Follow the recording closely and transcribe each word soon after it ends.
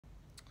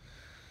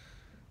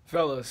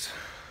Fellas,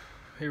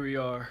 here we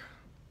are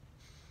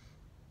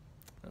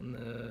in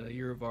the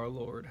year of our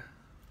Lord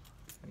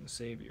and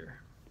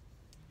Savior.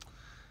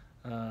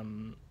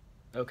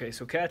 Okay,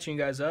 so catching you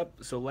guys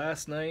up. So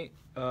last night,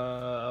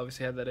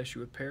 obviously had that issue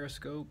with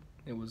Periscope.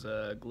 It was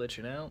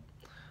glitching out.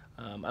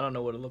 I don't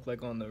know what it looked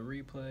like on the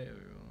replay.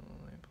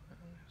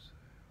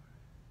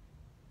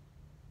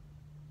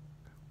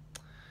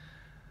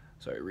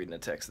 Sorry, reading the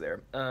text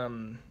there. I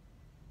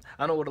don't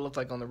know what it looked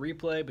like on the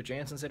replay, but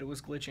Jansen said it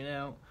was glitching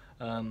out.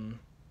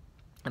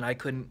 And I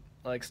couldn't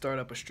start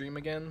up a stream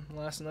again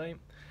last night.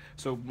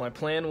 So my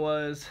plan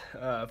was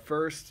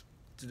first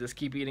to just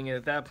keep eating it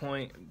at that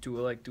point, do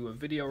a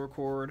video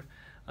record,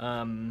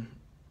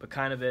 but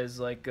kind of as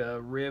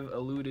Riv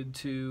alluded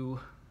to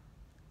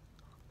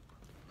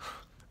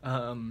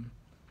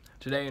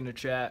today in the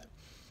chat,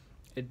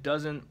 it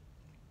doesn't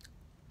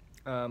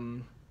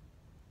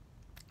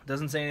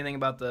say anything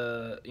about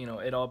the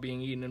it all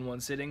being eaten in one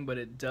sitting, but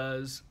it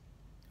does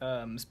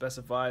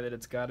specify that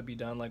it's got to be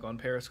done on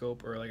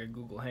Periscope or a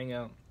Google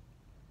Hangout,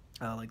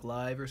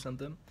 live or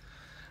something.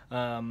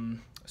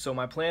 So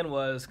my plan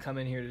was come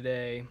in here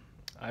today.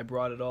 I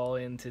brought it all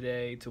in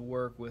today to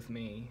work with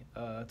me,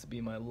 to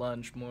be my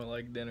lunch, more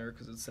like dinner,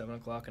 because it's 7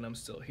 o'clock and I'm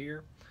still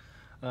here.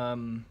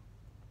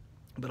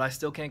 But I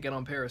still can't get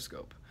on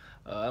Periscope.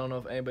 I don't know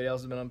if anybody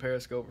else has been on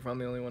Periscope or if I'm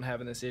the only one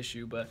having this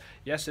issue, but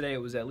yesterday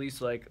it was at least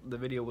the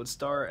video would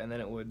start and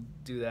then it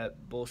would do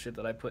that bullshit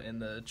that I put in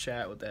the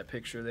chat with that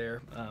picture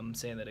there,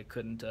 saying that it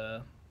couldn't,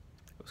 it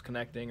was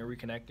connecting or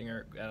reconnecting,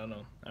 or I don't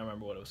know. I don't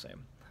remember what it was saying,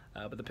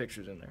 but the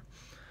picture's in there.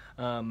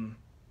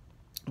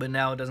 But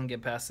now it doesn't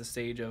get past the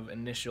stage of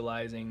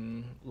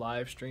initializing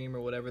live stream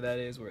or whatever that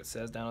is, where it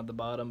says down at the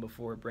bottom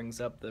before it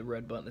brings up the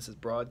red button that says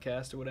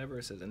broadcast or whatever,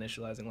 it says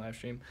initializing live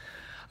stream.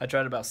 I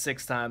tried about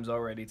 6 times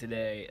already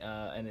today,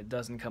 and it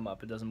doesn't come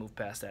up. It doesn't move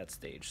past that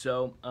stage.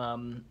 So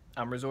I'm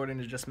resorting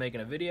to just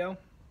making a video.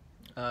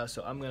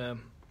 So I'm going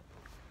to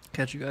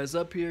catch you guys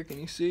up here. Can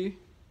you see?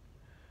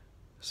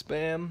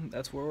 Spam,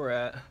 that's where we're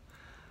at.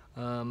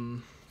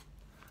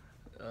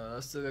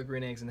 Still got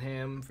green eggs and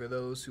ham. For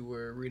those who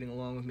were reading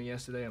along with me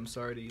yesterday, I'm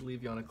sorry to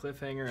leave you on a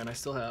cliffhanger, and I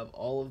still have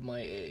all of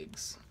my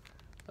eggs.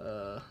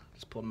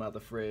 Just pulled them out of the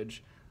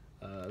fridge.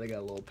 They got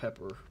a little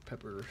pepper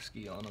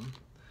ski on them.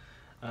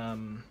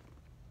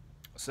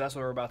 So that's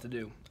what we're about to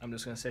do. I'm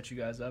just going to set you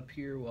guys up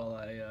here while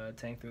I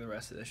tank through the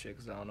rest of this shit,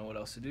 because I don't know what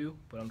else to do,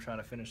 but I'm trying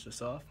to finish this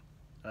off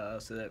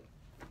so that,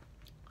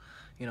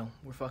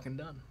 we're fucking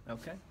done,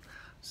 okay?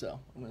 So,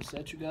 I'm going to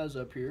set you guys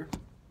up here.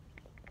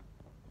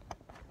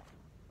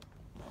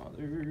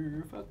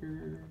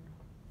 Motherfucker.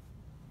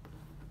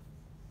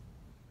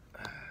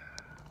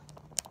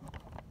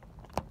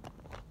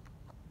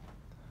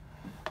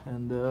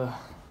 And, I'm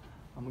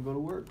going to go to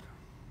work.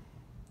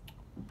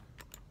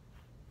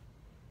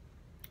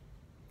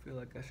 I feel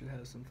like I should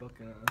have some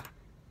fucking, I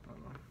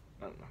don't know,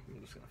 I'm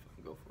just gonna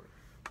fucking go for it.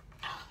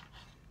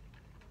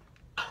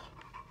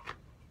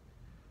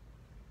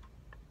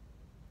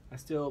 I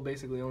still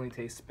basically only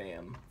taste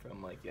Spam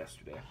from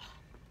yesterday.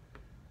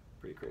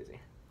 Pretty crazy.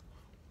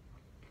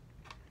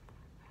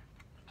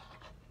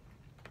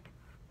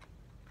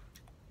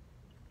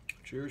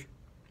 Cheers.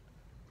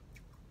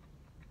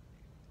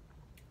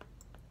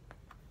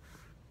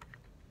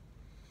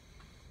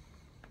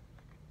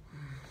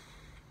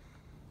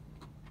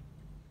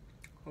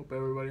 Hope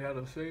everybody had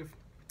a safe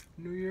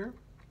New Year.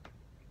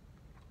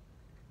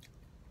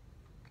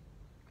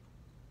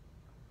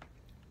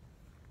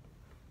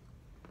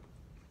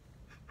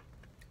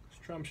 This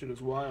Trump shit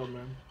is wild,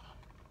 man.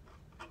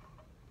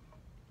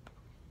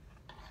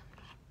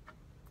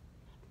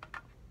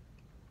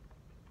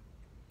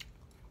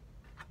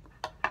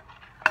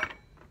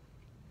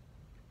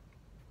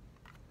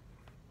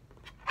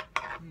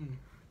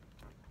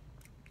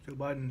 Joe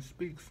Biden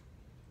speaks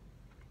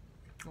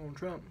on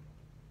Trump.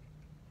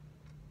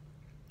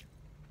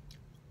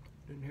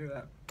 Didn't hear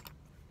that.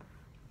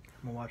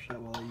 I'm gonna watch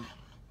that while I eat.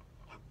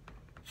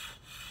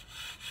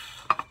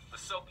 The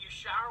soap you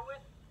shower with?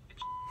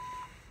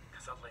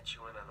 Because I'll let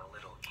you in on a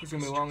little. It's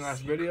gonna be a long ass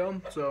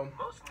video, so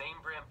most name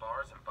brand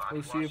bars and body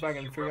we'll see if I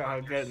can figure out how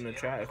to get it in the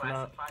chat. If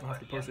not, I'll have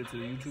to post it to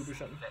the YouTube or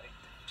something.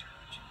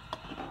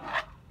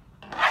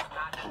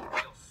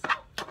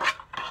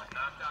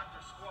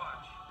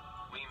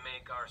 We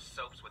make our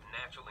soaps with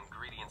natural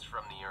ingredients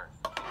from the earth.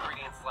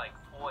 Ingredients like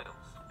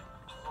oils,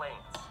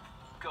 plants,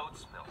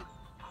 goat's milk,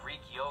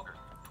 Greek yogurt,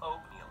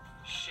 oatmeal,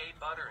 shea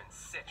butter, and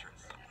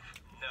citrus.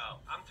 No,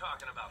 I'm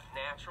talking about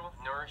natural,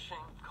 nourishing,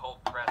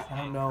 cold-pressed,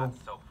 hand-cut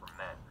soap for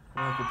men.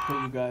 I could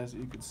put you guys so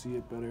you could see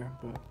it better,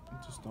 but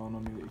it just dawned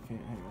on me that you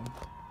can't. Hang on.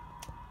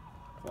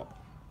 Fuck.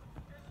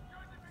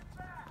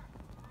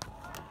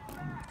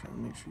 I'm trying to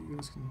make sure you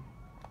guys can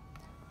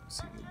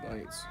see the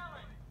bites. Oh,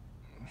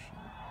 shit.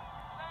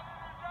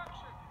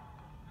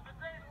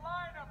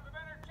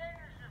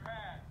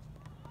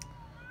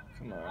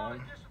 Come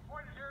on.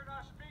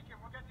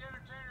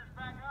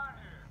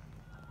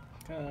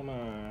 Come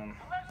on.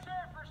 Let's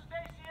hear it for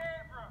Stacey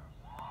Abrams.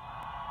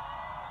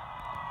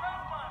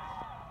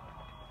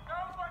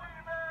 Nobody in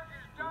America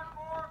has done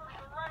more for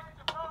the right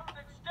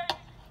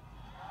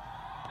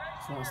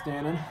not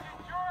standing.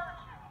 Georgia,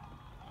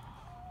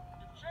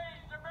 you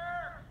changed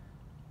America.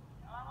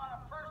 And I want to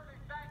personally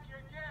thank you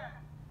again.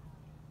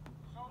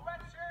 So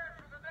let's hear it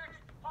for the next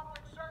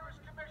Public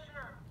Service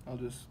Commissioner, I'll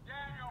just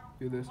Daniel.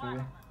 do this maybe. I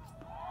don't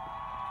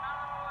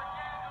know where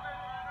Daniel is,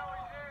 but I know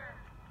he's here.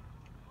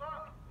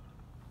 Look,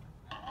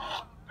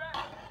 all the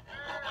best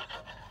years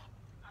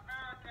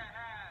America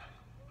has.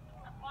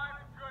 And my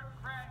good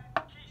friend,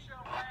 Keisha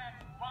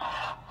Lance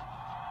Bond.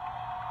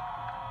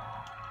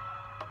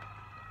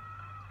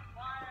 If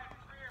I had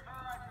 3 of her,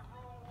 I could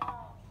rule the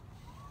world.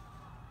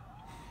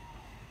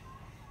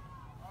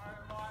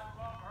 I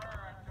love her,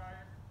 I tell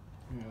you.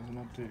 Yeah, there's an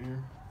update here.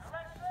 And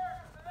let's hear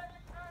it for the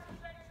next United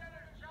States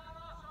Senator, John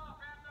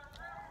Ossoff, and the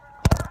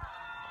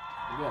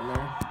We're getting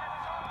there.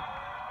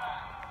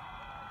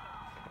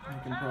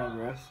 Making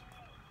progress.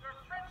 They're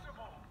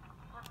principled,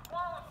 they're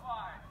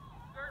qualified,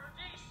 they're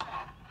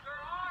decent,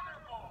 they're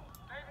honorable,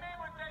 they mean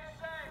what they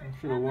say. I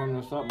should have warmed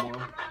this up more.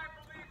 What I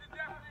believe the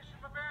definition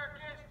of America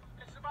is,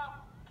 it's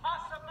about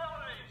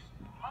possibilities,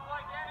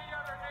 unlike any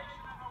other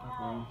nation in the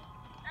world.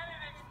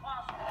 Anything's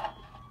possible.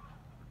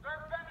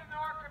 They're bending the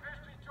arc of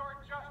history toward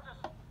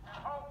justice and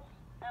hope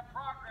and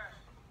progress.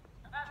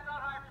 And that's not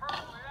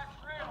hyperbole, that's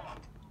real.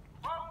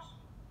 Folks,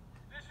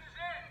 this is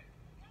it.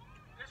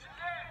 This is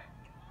it.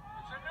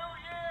 It's a new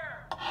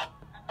year.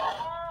 And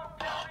tomorrow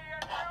will be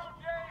a new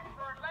day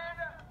for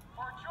Atlanta,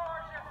 for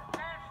Georgia,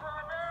 and for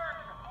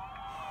America.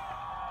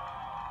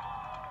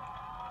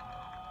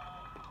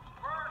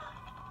 First,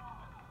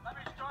 let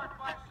me start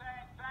by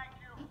saying thank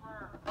you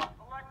for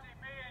electing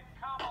me and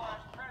Kamala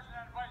as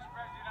President and Vice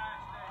President of the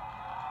United States.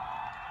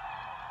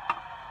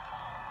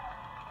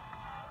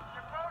 You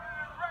voted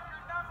in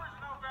record numbers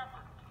in November.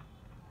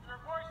 Your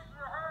voices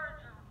were heard,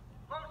 your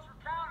votes were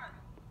counted.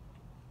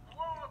 The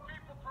will of the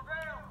people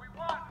prevailed. We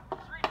won 3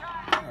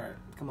 times. Alright,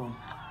 come on.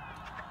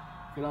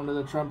 Get on to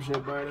the Trump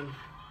shit, Biden.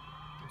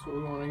 That's what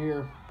we want to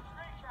hear. 3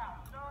 count.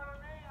 You know what I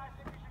mean? I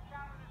think we should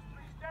count it as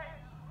 3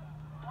 states.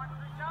 Won 3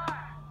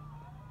 times.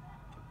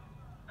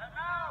 And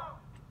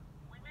now,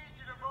 we need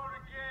you to vote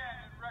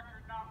again in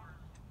record numbers.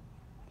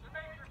 To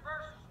make your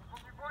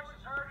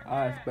voices heard again.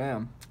 Alright,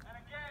 bam. And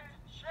again, to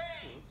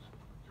change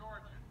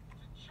Georgia,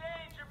 to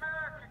change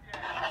America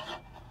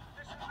again.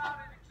 This is not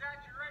an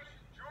exaggeration.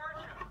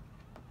 Georgia,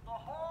 the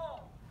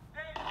whole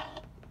nation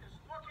is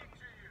looking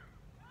to you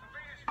to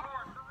lead us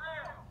forward for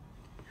real.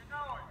 You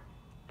know it.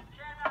 You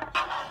cannot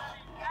turn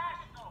any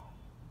national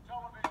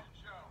television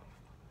show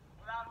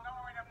without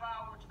knowing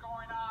about what's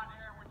going on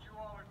here and what you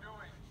all are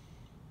doing.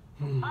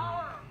 The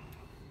power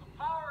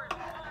is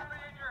literally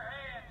in your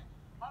hands,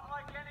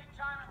 unlike any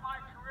time in my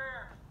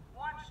career.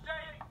 One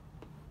state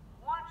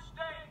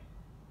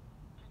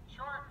can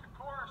chart the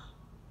course,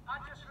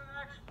 not just for the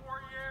next 4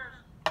 years,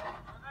 but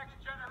for the next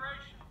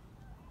generation.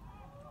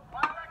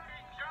 By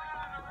electing John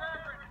and the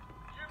Reverend,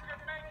 you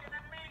can make an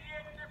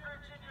immediate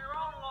difference in your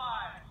own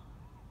lives,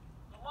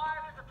 the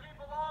lives of the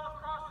people all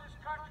across this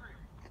country,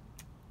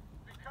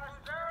 because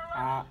their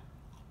election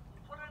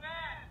will put an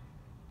end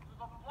to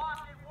the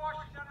block in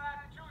Washington on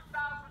that $2,000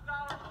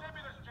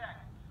 stimulus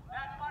check.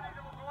 That money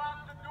that will go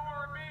out the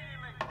door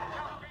immediately to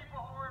help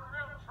people who are in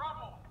real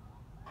trouble.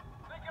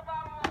 Think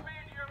about what it'll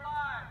mean to your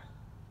lives.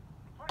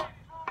 Putting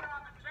food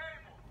on the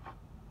table,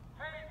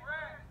 paying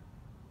rent,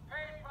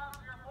 paying for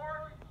your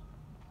mortgage,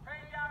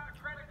 paying down the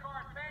credit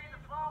card, paying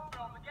the phone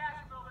bill, the gas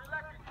bill, the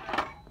electric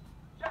bill.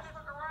 Just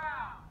look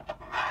around.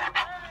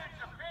 Millions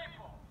of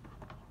people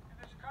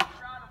in this country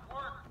out of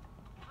work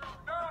through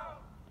no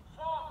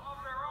fault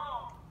of their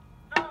own.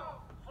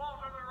 No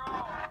fault of their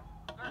own.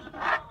 They're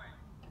struggling.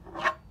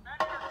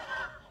 Many are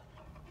fearful.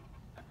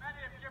 And many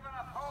have given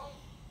up hope.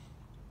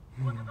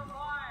 Look at the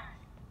lines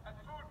at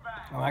food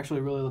banks. I'm actually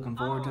really looking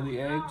forward to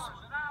the eggs. Hours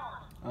and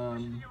hours.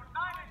 This is the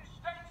United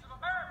States of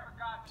America,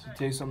 God To sake.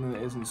 taste something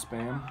that isn't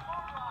spam.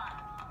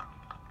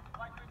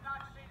 Like we've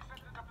not seen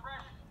since the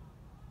Depression.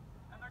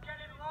 And they're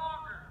getting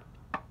longer.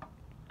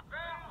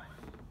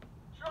 Families,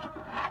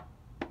 children,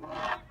 people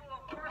have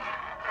worked their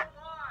whole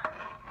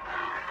lives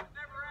and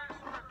never asked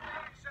for a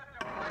thing except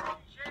a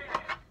fucking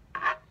shave.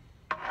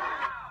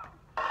 Now,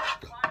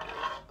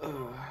 finally,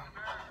 America.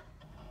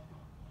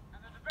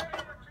 And the debate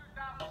over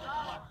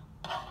 $2,000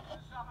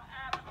 is some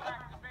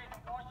abstract debate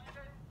in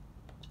Washington.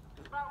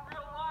 It's about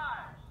real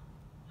lives.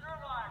 Your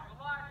lives, the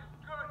lives of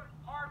good,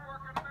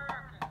 hard-working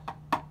Americans.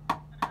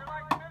 And if you're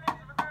like millions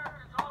of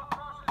Americans all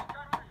across this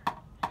country,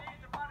 you need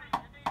the money,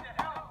 you need the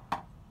help,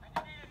 and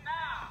you need it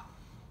now.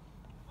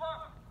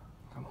 Look,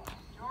 Come on.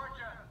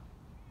 Georgia.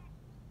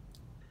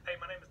 Hey,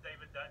 my name is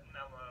David Dutton.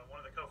 I'm one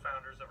of the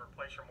co-founders of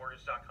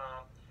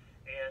ReplaceYourMortgage.com,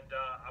 and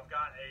I've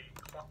got a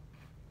Fuck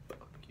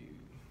you.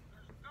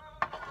 There's no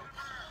one in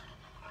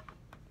America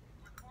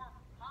with more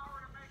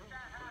power to make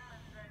that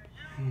happen than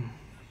you,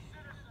 the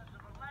citizens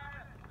of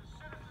Atlanta, the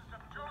citizens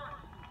of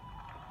Georgia.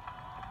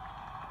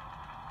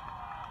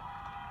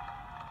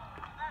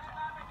 And that's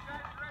not an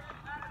exaggeration,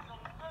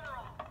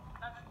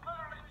 that's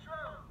literally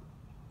true.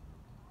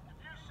 If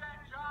you send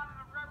John and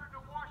the Reverend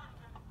to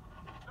Washington,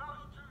 those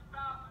 $2,000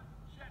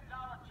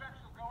 checks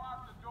will go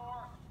out the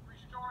door,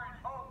 restoring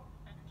hope.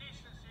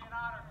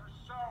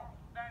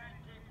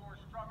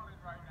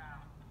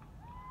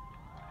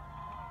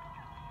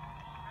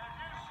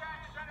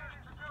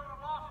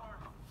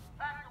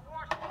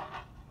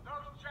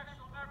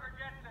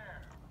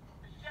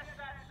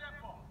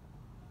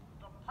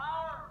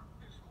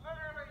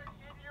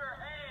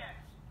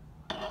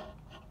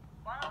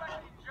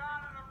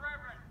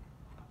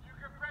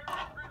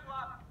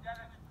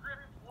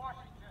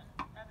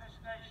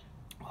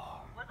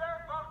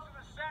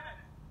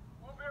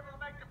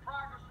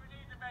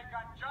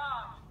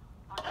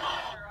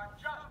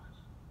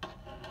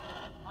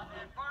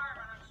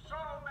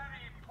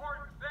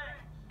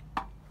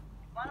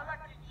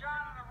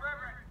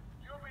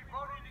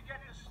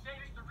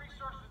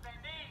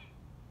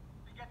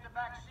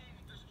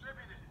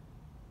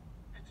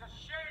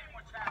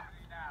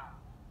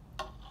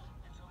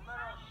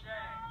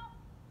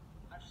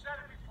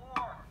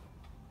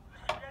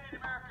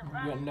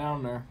 getting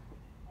down there.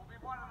 will be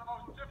one of the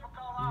most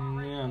difficult In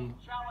the operational end.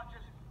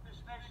 challenges this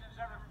nation has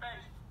ever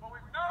faced. But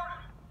we've known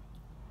it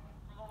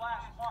for the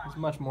last month. It's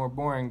much more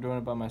boring doing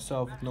it by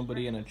myself with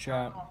nobody in a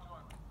chat.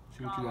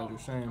 See what you guys are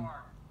saying. The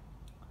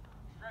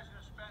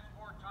president spends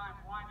more time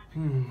whining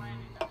and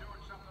complaining than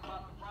doing something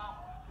about the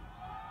problem.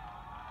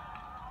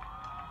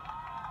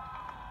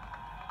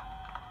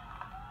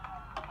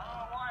 I don't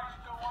know why he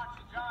still wants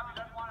the job. He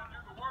doesn't want to do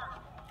the work.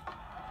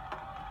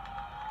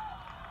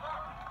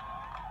 Look,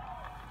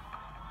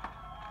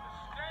 the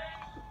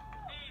states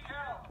need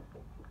help.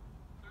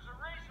 There's a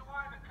reason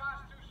why the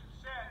Constitution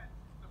said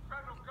the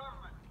federal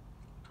government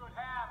could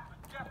have a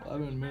deficit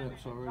 11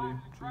 minutes spending in already.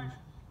 times of crisis.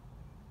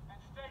 And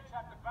states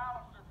have to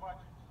balance their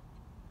budgets.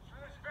 It's for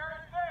this very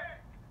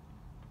thing.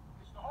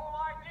 It's the whole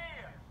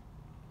idea.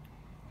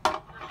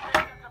 Your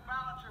states have to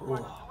balance your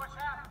budget. So what's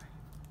happening?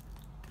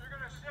 You're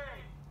going to see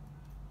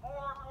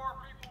more and more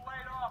people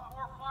laid off,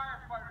 more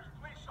firefighters,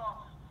 police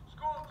officers,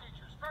 school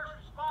teachers, first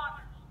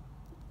responders.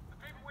 The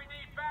people we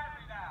need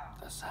badly now.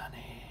 The states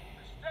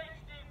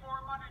need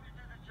more money to do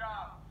the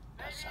job.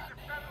 They need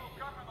the federal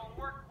government to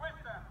work with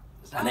them,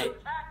 not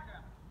attack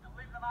them, and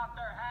leave them out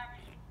there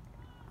hanging.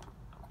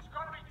 It's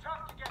going to be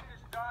tough to get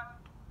this done.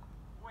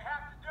 We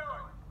have to do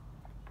it.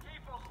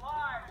 People's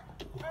lives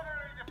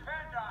literally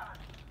depend on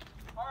it.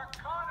 Our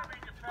economy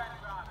depends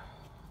on it.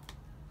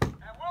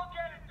 And we'll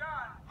get it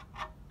done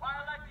by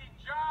electing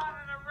John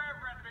and the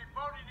Reverend to be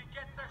voting to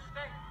get their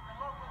state and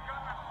local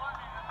government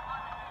funding and the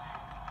money they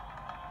need.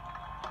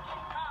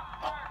 Keep cops,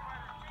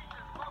 firefighters,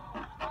 teachers, local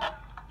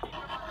responders, keep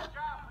them on the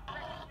job,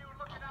 protecting you and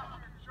looking out for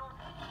your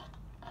children.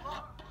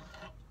 Look,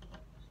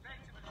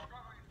 states have been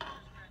struggling through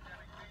this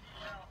pandemic. They need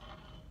help.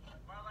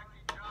 By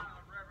electing John and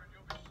the Reverend,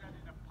 you'll be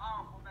sending a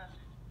powerful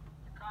message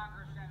to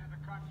Congress and to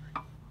the country.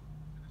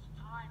 And it's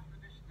time for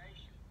this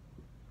nation,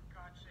 for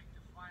God's sake,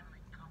 to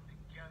finally come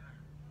together.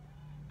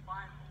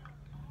 Finally.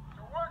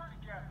 To work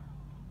together.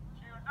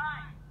 To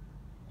unite.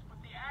 To put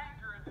the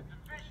anger and the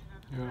division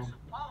and the divisive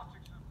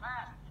politics of the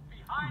past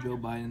behind Joe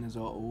us. Biden is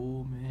all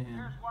old man.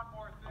 Here's one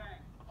more thing.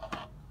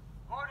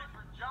 Voting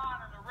for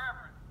John and the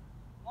Reverend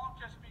won't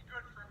just be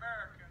good for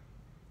America.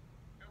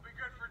 It'll be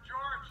good for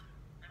Georgia.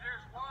 And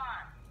here's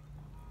why.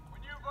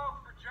 When you vote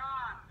for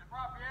John and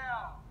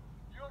Raphael,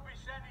 you'll be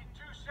sending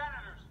 2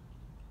 senators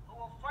who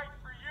will fight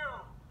for you,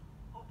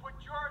 who put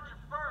Georgia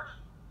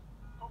first,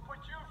 who put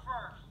you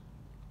first.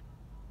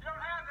 You don't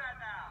have that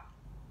now.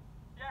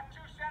 You have 2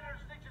 senators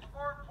who think it's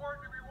more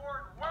important to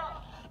reward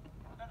wealth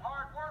than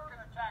hard work in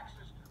the tax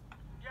system.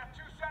 You have 2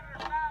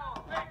 senators now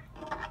who think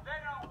they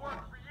don't work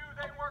for you,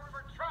 they work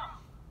for Trump.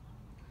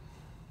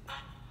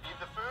 Eat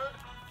the food,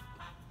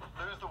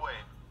 lose the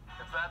weight.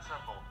 It's that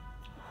simple.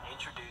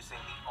 Introducing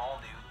the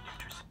all-new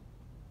Nutrition.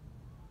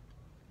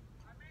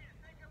 I mean,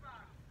 think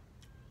about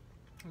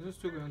it. Is this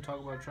still gonna talk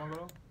about Trump at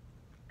all?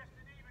 Just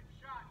an even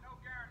shot, no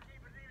guarantee,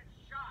 but an even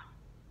shot.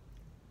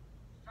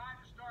 It's time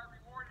to start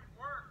rewarding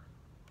work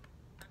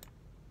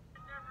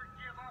and never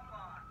give up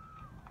on.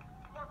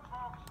 Look,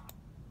 folks,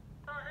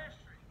 our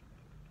history.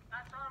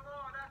 That's our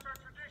law, that's our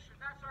tradition,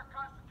 that's our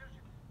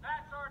Constitution,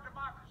 that's our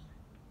democracy.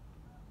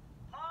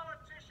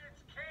 Politicians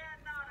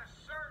cannot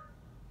assert,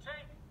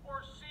 take,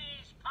 or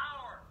seize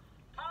power.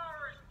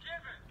 Power is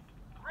given,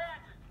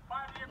 granted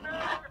by the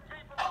American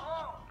people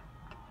alone.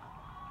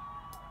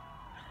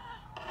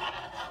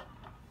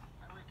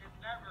 And we can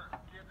never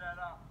give that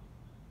up.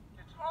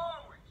 It's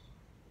always,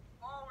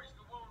 always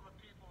the will of the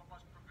people that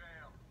must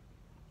prevail.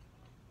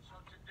 So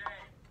today,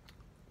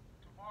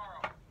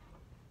 tomorrow,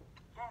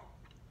 vote.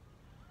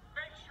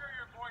 Make sure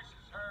your voice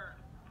is heard.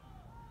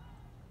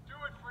 Do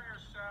it for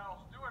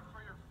yourselves. Do it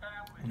for your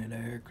family. I need a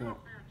Do haircut.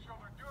 it for your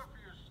children. Do it for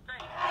your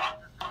state and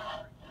your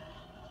country.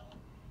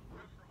 Do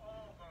it for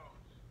all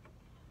those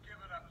who've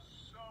given up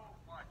so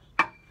much.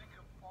 Think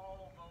of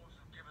all those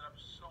who've given up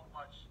so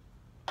much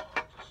to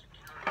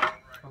secure your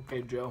rights.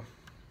 Okay, Joe.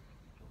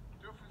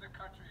 Do it for the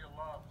country you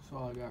love, That's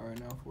all I got right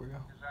now for you.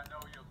 because I know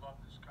you love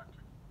this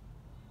country.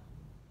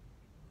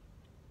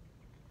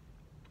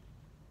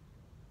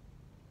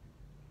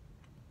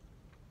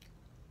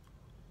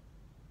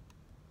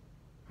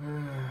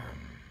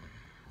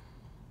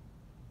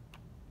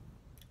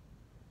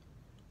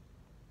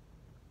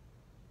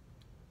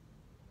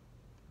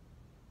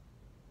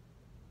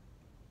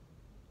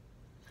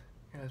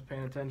 You guys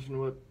paying attention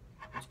to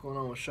what's going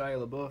on with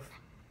Shia LaBeouf?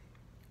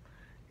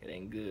 It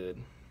ain't good.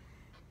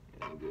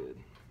 It ain't good.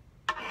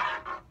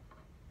 I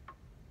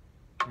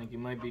think he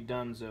might be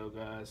done, so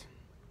guys.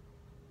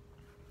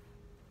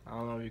 I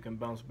don't know if you can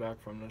bounce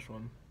back from this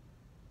one.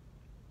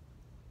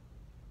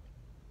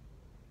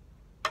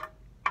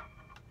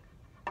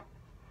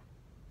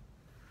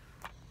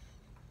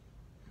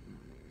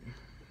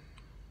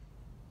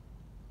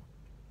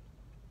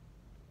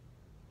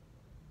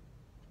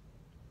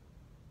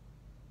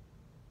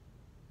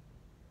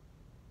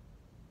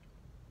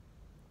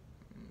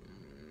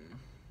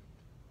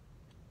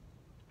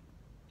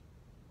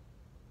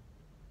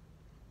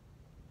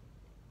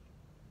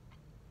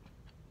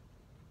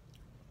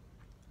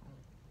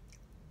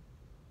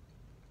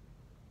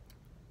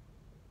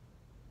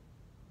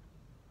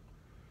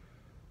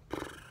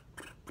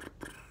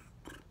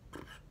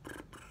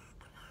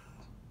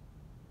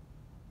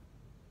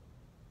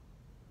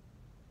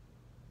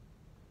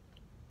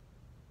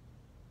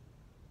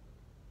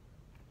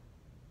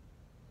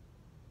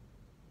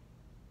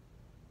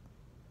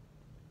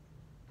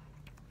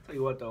 Tell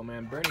you what though,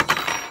 man,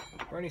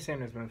 Bernie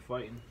Sanders been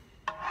fighting.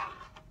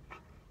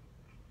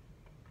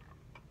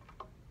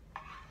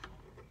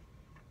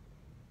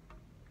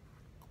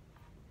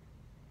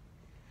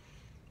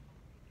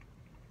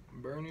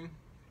 Bernie,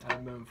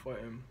 I've been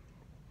fighting.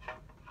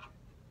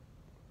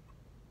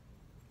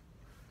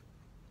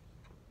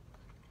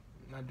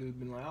 That dude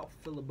been like, I'll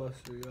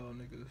filibuster y'all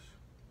niggas.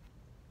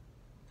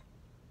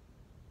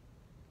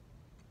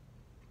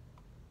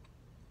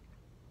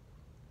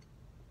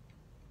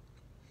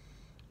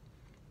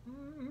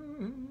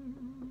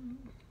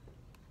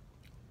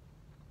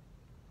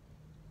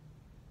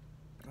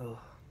 Oh,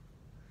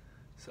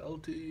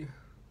 salty.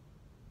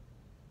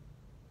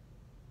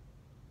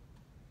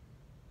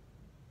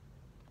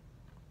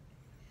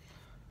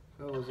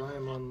 Fellas, I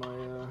am on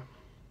my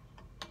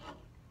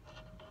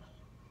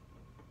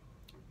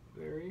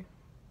very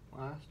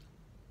last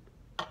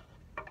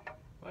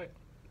bite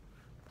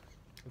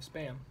of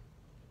Spam.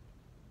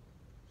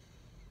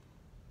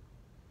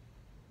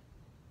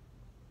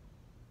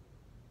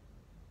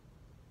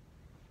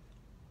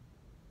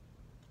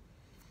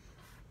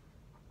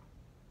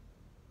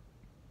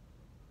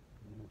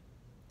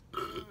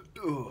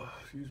 Oh,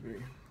 excuse me.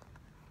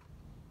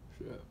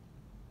 Shit.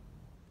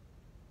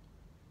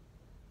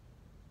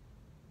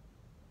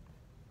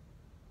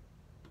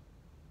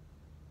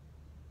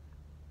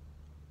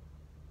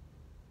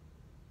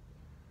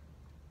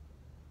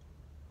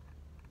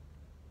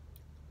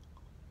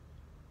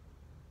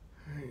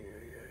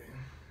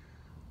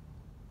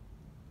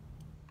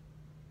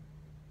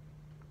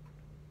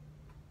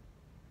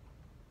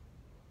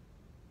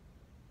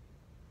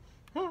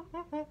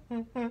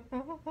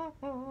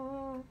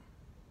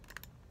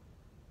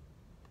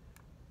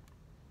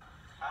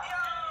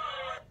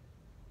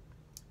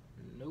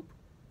 Nope.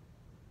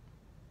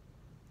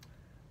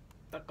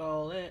 Fuck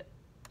all that.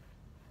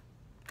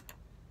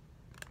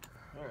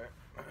 Alright.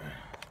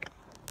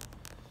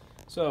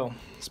 So,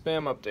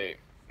 spam update.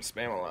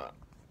 Spam a lot.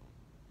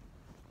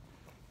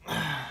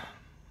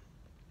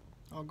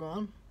 All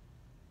gone?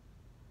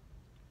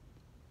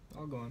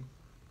 All gone.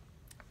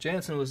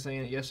 Jansen was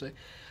saying it yesterday.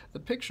 The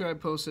picture I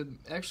posted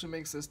actually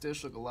makes this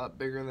dish look a lot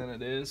bigger than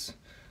it is.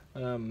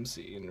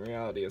 See, in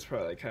reality, it's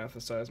probably like half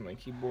the size of my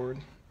keyboard.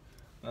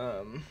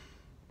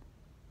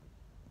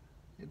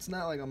 It's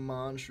not like a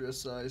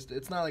monstrous sized,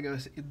 it's not like a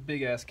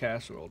big ass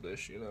casserole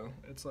dish, you know?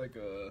 It's like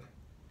a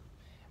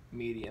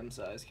medium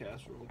sized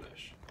casserole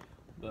dish.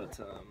 But,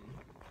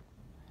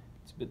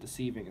 it's a bit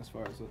deceiving as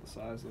far as what the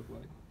size look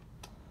like.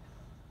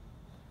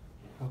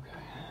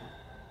 Okay.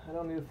 I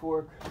don't need a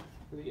fork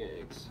for the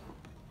eggs.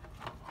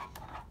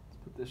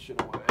 Put this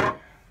shit away.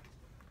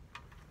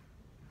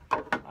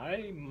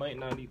 I might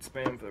not eat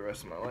Spam for the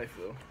rest of my life,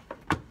 though.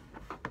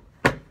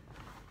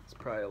 It's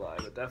probably a lie,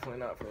 but definitely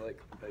not for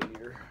like a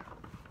year.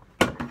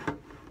 Fuck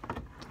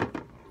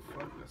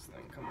this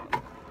thing, come on.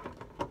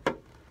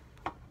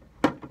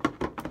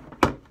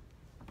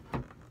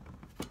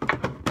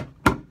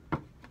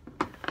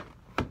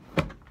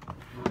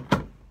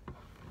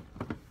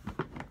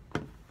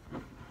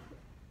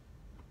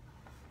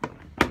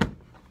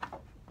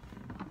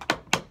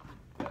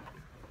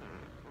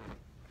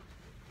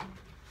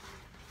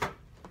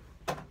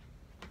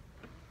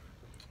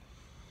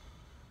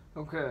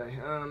 Okay,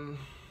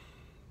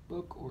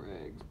 book or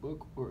eggs?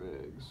 Book or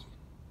eggs?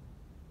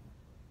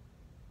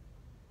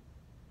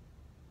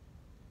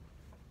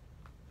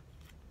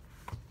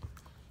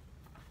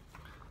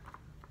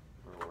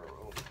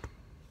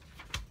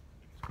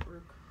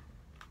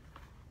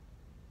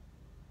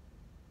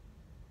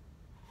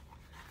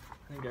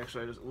 I think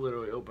actually I just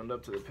literally opened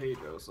up to the page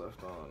I was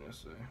left on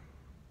yesterday.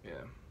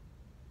 Yeah.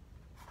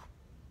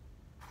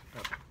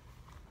 Okay.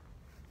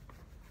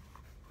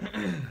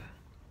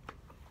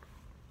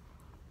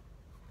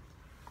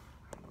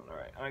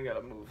 Alright, I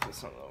gotta move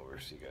this on over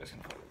so you guys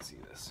can fucking see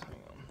this. Hang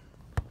on.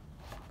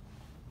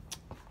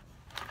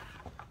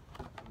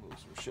 Move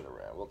some shit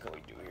around. What can we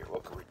do here?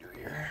 What can we do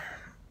here?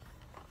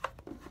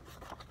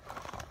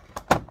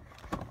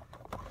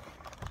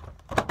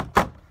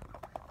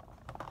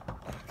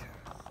 Okay.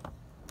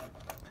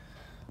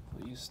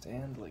 Will you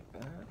stand like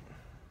that?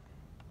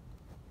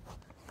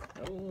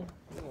 No, you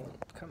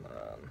won't. Come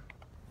on.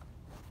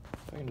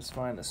 I can just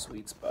find a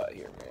sweet spot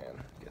here,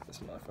 man. Get this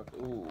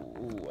motherfucker.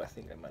 Ooh, I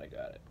think I might have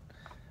got it.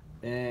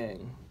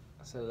 Bang.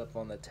 I set it up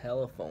on the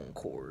telephone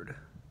cord.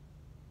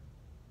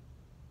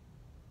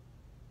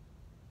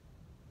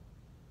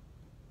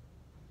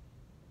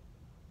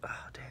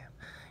 Oh, damn.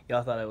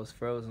 Y'all thought I was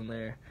frozen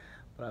there,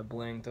 but I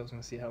blinked. I was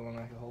going to see how long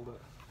I could hold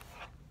it.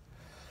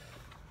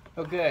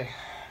 Okay.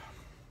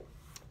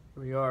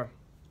 Here we are.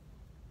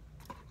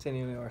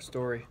 Continuing our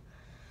story.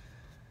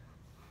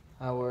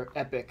 Our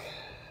epic.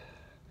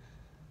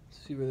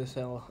 See where this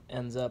all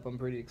ends up. I'm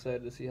pretty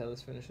excited to see how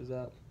this finishes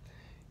up.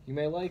 You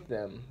may like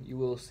them. You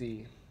will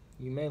see.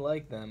 You may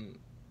like them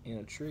in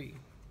a tree.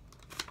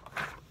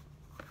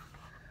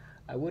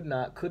 I would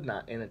not, could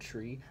not in a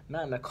tree.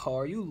 Not in a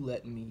car. You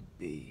let me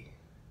be.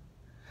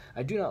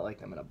 I do not like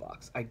them in a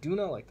box. I do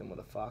not like them with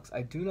a fox.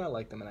 I do not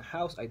like them in a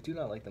house. I do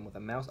not like them with a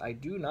mouse. I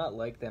do not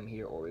like them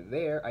here or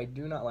there. I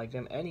do not like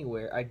them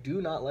anywhere. I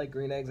do not like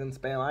green eggs and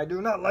spam. I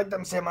do not like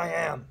them, Sam I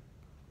am.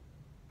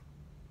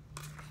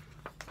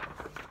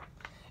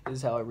 This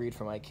is how I read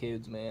for my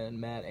kids, man.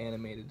 Mad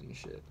animated and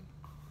shit.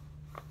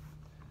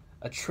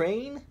 A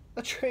train?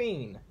 A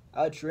train.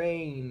 A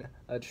train.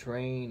 A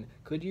train.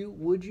 Could you,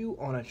 would you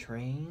on a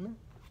train?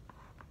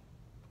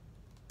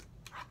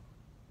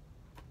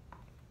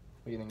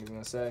 What do you think he's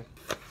gonna say?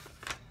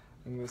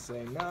 I'm gonna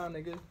say, nah,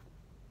 nigga.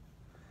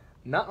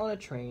 Not on a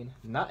train,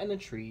 not in a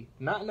tree,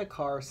 not in a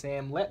car,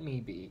 Sam, let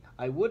me be.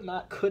 I would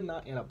not, could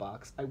not in a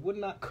box. I would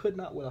not, could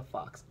not with a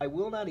fox. I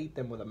will not eat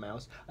them with a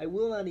mouse. I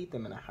will not eat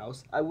them in a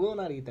house. I will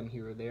not eat them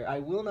here or there. I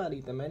will not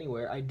eat them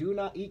anywhere. I do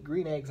not eat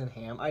green eggs and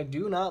ham. I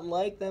do not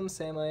like them,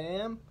 Sam I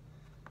am.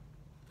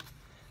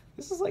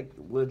 This is like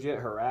legit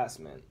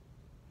harassment.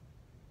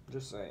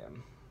 Just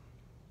saying.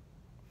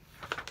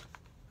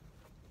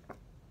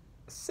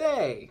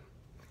 Say,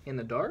 in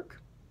the dark?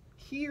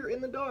 Here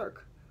in the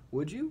dark.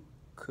 Would you?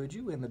 Could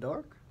you in the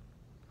dark?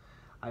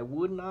 I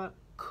would not,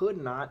 could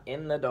not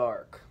in the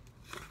dark.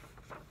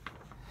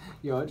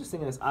 Yo, I'm just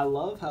thinking this. I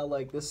love how,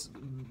 like, this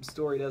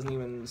story doesn't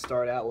even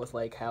start out with,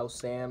 like, how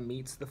Sam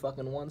meets the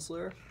fucking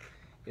Onceler.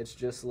 It's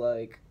just,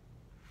 like,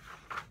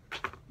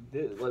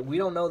 we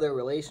don't know their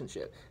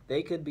relationship.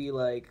 They could be,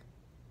 like,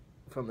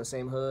 from the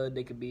same hood.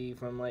 They could be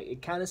from, like,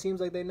 it kind of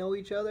seems like they know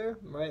each other,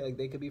 right? Like,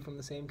 they could be from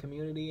the same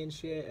community and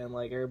shit, and,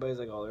 like, everybody's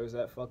like, oh, there's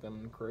that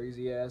fucking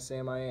crazy-ass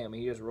Sam I am.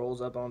 He just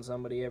rolls up on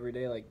somebody every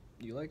day, like,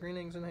 you like green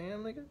eggs and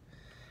ham, nigga?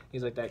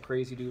 He's, like, that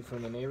crazy dude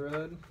from the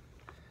neighborhood.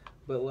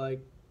 But,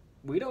 like,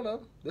 we don't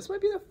know. This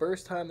might be the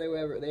first time they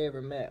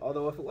ever met.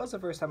 Although, if it was the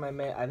first time I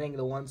met, I think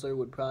the Onceler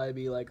would probably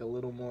be, like, a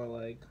little more,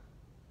 like,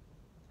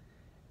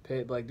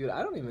 dude,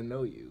 I don't even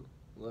know you.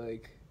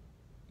 Like,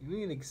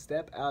 you need to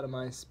step out of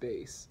my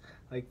space.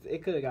 Like,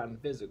 it could have gotten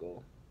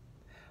physical.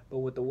 But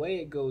with the way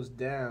it goes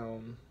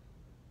down,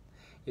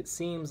 it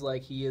seems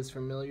like he is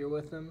familiar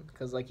with him.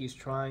 Because, like, he's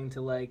trying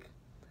to, like,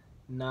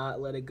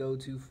 not let it go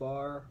too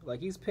far. Like,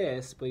 he's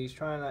pissed, but he's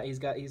trying not,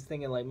 he's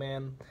thinking, like,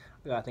 man,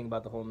 I gotta think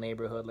about the whole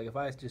neighborhood. Like, if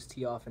I just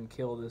tee off and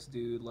kill this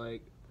dude,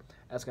 like,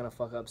 that's gonna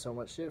fuck up so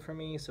much shit for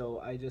me.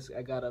 So I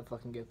gotta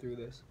fucking get through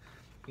this.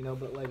 You know,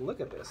 but, like, look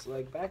at this.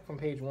 Like, back from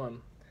page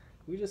 1,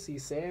 we just see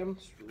Sam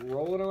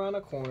rolling around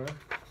a corner.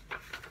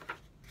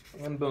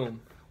 And boom.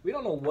 We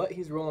don't know what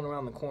he's rolling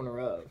around the corner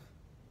of.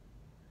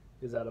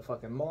 Is that a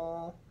fucking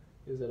mall?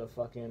 Is it a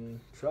fucking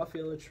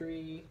truffula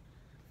tree?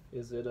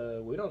 Is it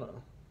a... we don't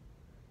know.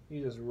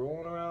 He's just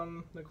rolling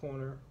around the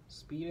corner,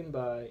 speeding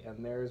by,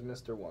 and there's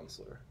Mr.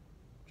 Onceler.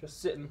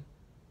 Just sitting.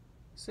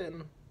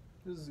 Sitting.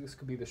 This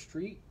could be the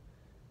street.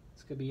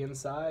 This could be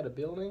inside a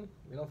building.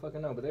 We don't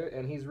fucking know. But there,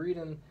 and he's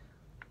reading...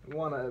 We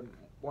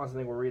wants to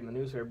think we're reading the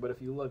news here, but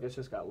if you look, it's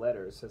just got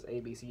letters. It says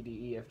A, B, C,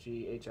 D, E, F,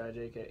 G, H, I,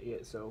 J, K,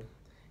 E. So...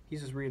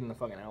 he's just reading the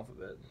fucking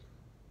alphabet.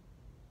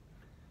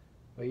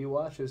 But you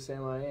watch as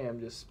Sam I am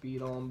just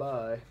speed on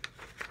by.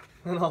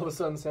 And all of a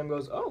sudden Sam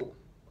goes, oh,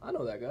 I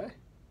know that guy.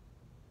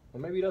 Or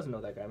maybe he doesn't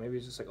know that guy. Maybe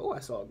he's just like, oh, I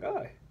saw a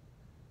guy.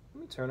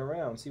 Let me turn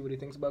around, see what he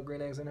thinks about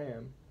green eggs and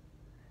ham.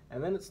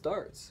 And then it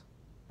starts.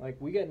 Like,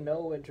 we get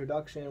no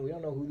introduction. We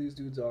don't know who these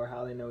dudes are,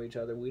 how they know each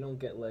other. We don't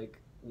get, like,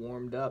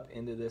 warmed up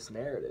into this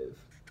narrative.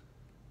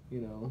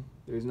 You know,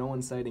 there's no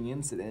inciting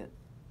incident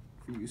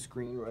for you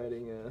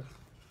screenwriting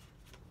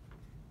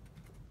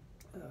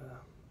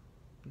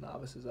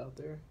novices out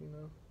there, you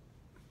know.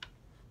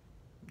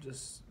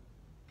 Just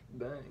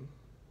bang.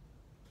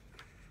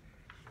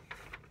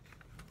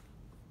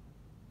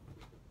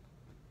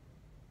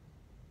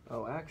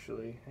 Oh,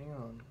 actually, hang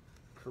on.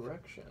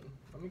 Correction.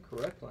 Let me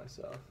correct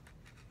myself.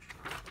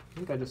 I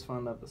think I just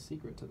found out the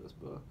secret to this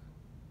book.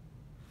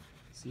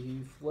 See,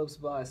 he flips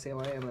by Sam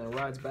I Am and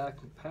rides back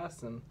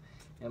past him.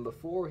 And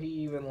before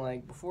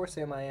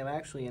Sam I Am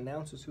actually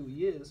announces who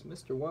he is,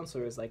 Mr.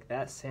 Onceler is like,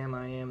 that Sam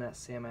I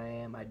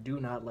Am, I do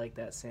not like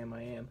that Sam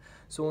I Am.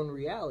 So in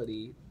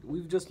reality,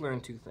 we've just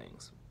learned two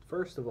things.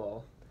 First of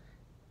all,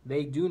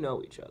 they do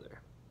know each other.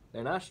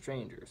 They're not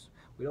strangers.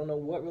 We don't know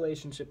what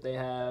relationship they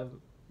have.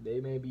 They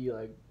may be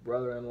like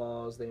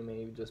brother-in-laws. They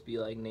may just be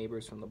like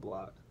neighbors from the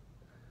block.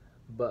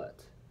 But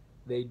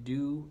they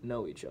do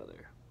know each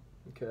other,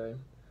 okay?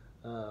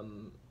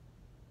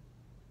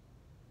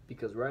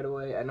 Because right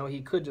away, I know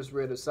he could just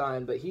read a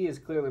sign, but he is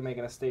clearly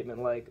making a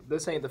statement like,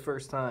 this ain't the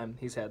first time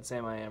he's had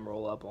Sam I Am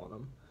roll up on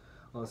him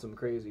on some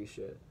crazy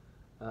shit.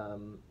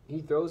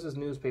 He throws his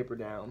newspaper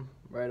down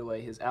right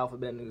away, his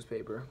alphabet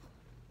newspaper.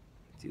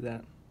 See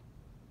that?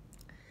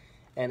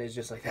 And it's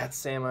just like, that's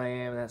Sam I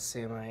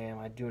Am,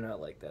 I do not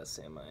like that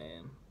Sam I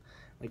Am.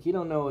 Like, he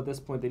don't know at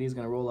this point that he's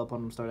going to roll up on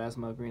him and start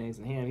asking about green eggs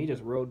and ham. He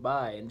just rode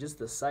by, and just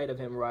the sight of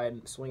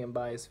him swinging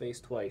by his face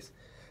twice.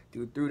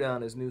 Dude threw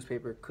down his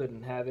newspaper,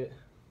 couldn't have it.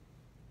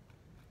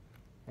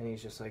 And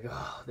he's just like,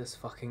 oh, this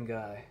fucking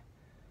guy.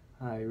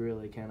 I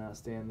really cannot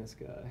stand this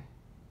guy.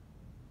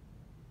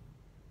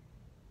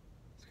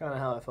 It's kind of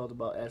how I felt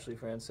about Ashley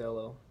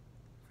Francello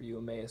for you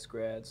Emmaus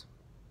grads.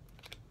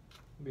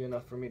 Be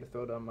enough for me to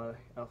throw down my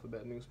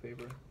alphabet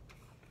newspaper.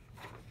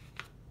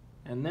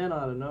 And then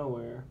out of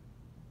nowhere,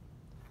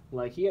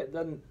 like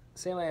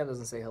Sam I Am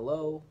doesn't say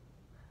hello,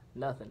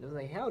 nothing. Doesn't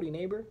say howdy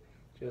neighbor.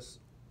 Just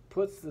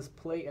puts this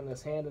plate and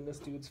this hand in this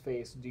dude's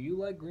face. Do you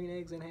like green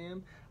eggs and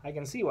ham? I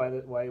can see why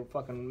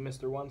fucking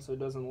Mr. Once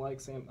doesn't like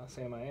Sam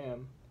I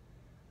Am.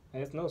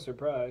 And it's no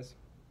surprise.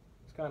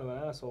 He's kind of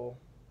an asshole.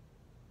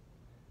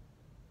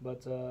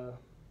 But yeah,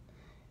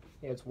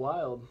 it's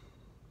wild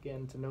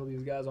getting to know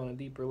these guys on a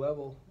deeper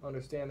level,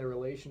 understand their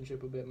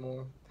relationship a bit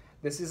more.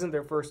 This isn't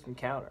their first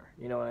encounter,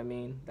 you know what I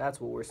mean?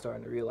 That's what we're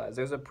starting to realize.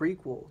 There's a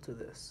prequel to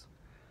this.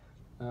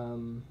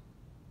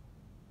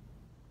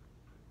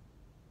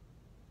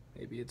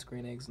 Maybe it's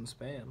green eggs and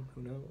spam,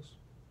 who knows?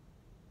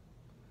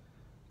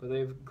 But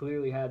they've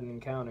clearly had an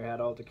encounter,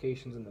 had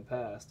altercations in the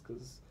past,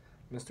 because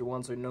Mr.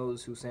 Oncer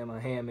knows who Sam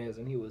Ham is,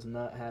 and he was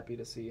not happy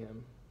to see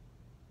him.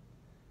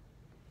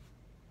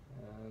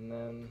 And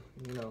then,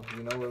 you know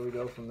where we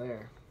go from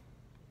there.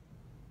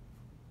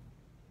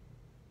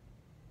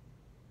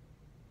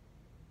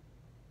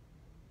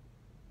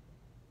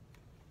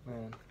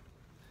 Man,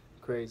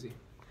 crazy.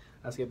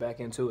 Let's get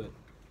back into it.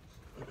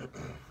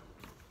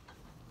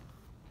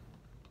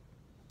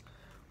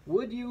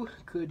 Would you,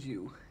 could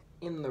you,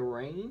 in the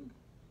rain?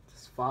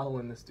 Just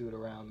following this dude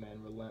around, man,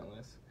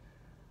 relentless.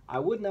 I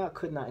would not,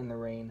 could not in the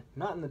rain,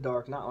 not in the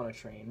dark, not on a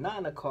train, not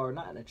in a car,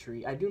 not in a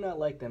tree. I do not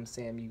like them,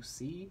 Sam, you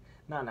see.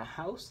 Not in a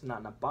house,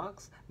 not in a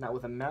box, not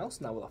with a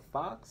mouse, not with a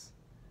fox.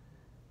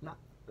 Not,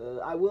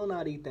 I will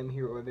not eat them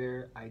here or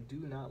there. I do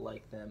not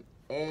like them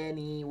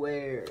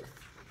anywhere.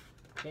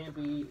 Can't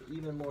be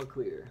even more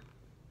clear.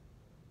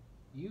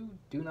 You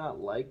do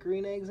not like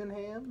green eggs and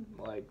ham?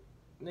 Like,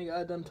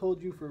 nigga, I done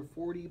told you for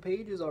 40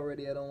 pages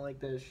already I don't like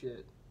that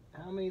shit.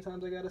 How many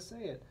times I gotta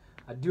say it?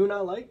 I do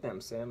not like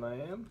them, Sam I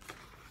Am.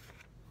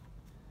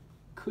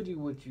 Could you,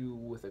 would you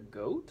with a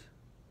goat?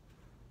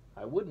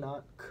 I would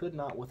not, could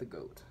not with a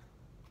goat.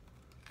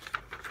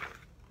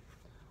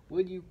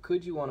 Would you,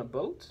 could you on a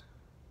boat?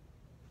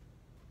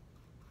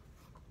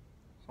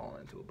 Fall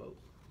into a boat.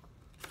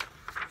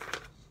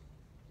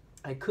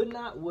 I could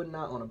not, would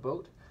not on a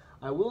boat.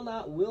 I will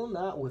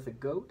not with a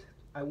goat.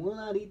 I will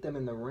not eat them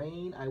in the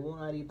rain. I will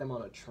not eat them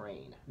on a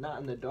train.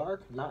 Not in the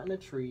dark, not in a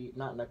tree,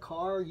 not in a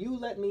car. You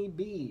let me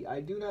be. I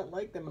do not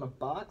like them in a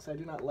box. I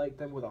do not like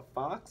them with a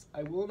fox.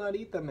 I will not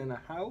eat them in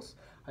a house.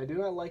 I do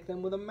not like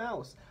them with a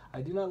mouse.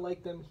 I do not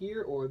like them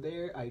here or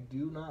there. I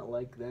do not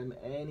like them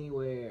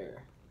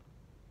anywhere.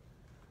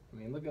 I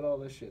mean, look at all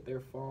this shit.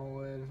 They're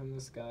falling from the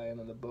sky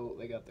into the boat.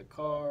 They got the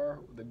car,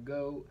 the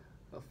goat,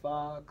 the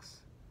fox,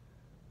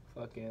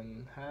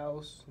 fucking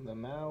house, the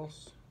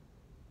mouse.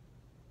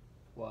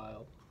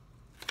 Wild.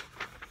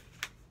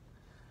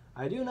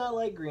 I do not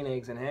like green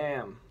eggs and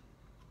ham.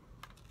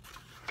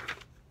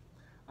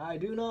 I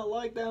do not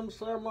like them,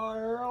 Sam I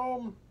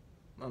Am.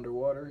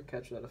 Underwater,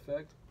 catch that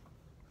effect.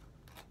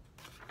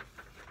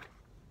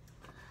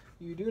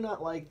 You do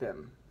not like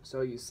them,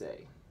 so you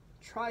say.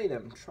 Try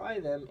them,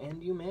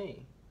 and you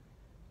may.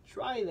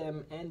 Try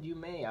them, and you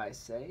may, I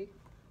say.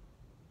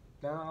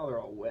 Now they're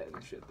all wet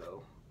and shit,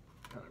 though.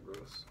 Kind of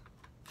gross.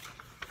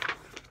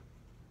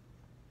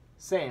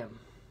 Sam,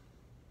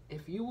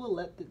 if you will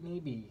let me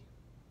be,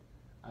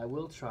 I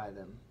will try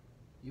them.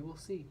 You will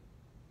see.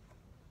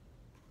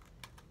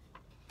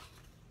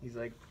 He's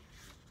like,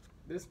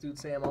 this dude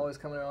Sam always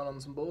coming around on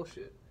some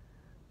bullshit.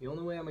 The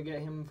only way I'm gonna get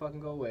him to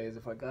fucking go away is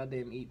if I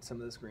goddamn eat some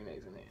of this green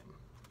eggs and ham.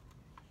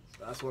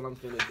 So that's what I'm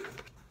gonna do.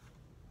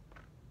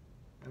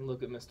 And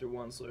look at Mr.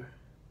 Onceler.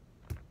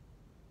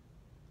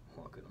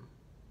 Look at him.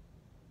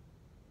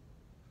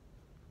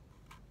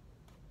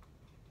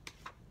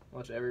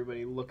 Watch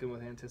everybody looking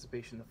with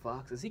anticipation. The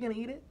fox. Is he gonna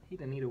eat it? He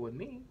didn't eat it with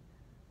me.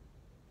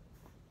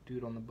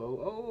 Dude on the boat.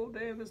 Oh,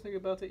 damn, this nigga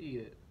about to eat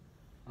it.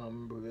 I don't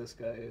remember who this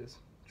guy is.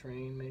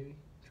 Train, maybe?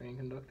 Train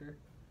conductor?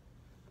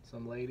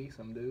 Some lady,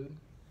 some dude.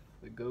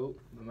 The goat,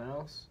 the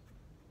mouse.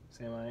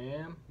 Sam I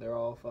Am. They're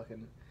all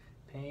fucking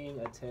paying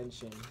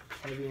attention.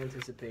 Heavy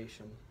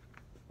anticipation.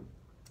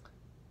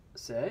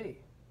 Say,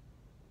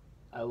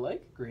 I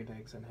like green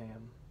eggs and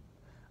ham.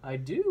 I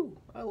do.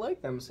 I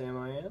like them, Sam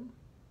I Am.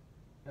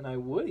 And I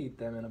would eat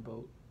them in a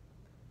boat.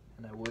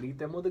 And I would eat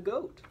them with a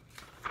goat.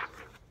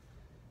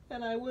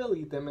 And I will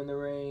eat them in the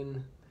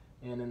rain,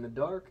 and in the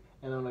dark,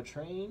 and on a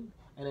train,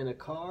 and in a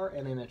car,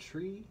 and in a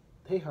tree.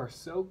 They are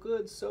so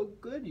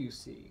good, you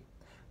see.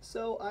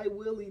 So I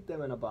will eat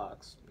them in a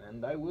box,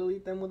 and I will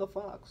eat them with a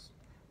fox.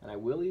 And I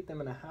will eat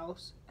them in a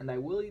house, and I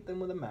will eat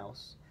them with a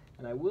mouse.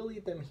 And I will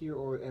eat them here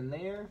or in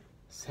there.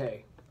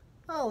 Say,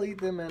 I'll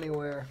eat them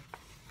anywhere.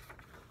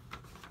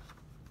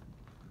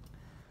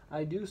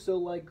 I do so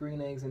like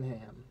green eggs and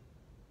ham.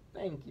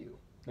 Thank you,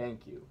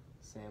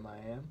 Sam I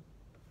Am.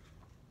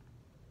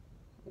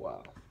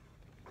 Wow.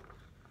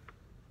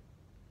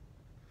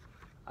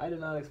 I did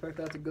not expect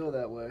that to go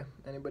that way.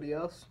 Anybody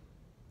else?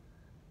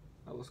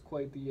 That was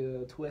quite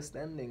the twist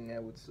ending, I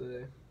would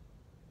say.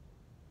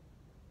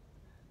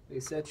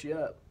 They set you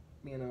up,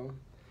 you know,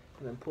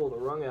 and then pull the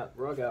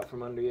rug out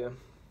from under you.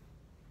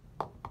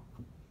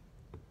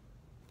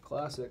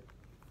 Classic.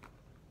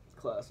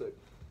 Classic.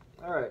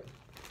 Alright.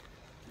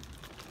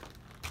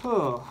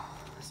 Oh,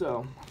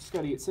 so, just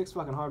gotta eat 6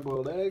 fucking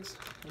hard-boiled eggs,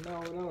 and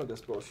now we're done with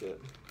this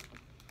bullshit.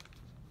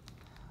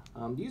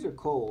 These are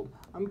cold.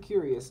 I'm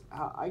curious,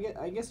 how,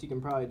 I guess you can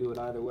probably do it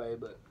either way,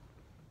 but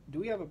do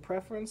we have a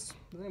preference?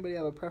 Does anybody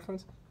have a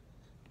preference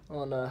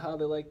on how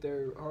they like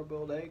their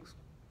hard-boiled eggs?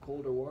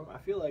 Cold or warm? I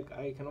feel like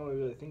I can only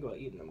really think about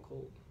eating them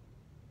cold.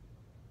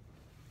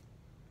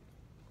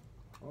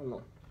 I don't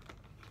know.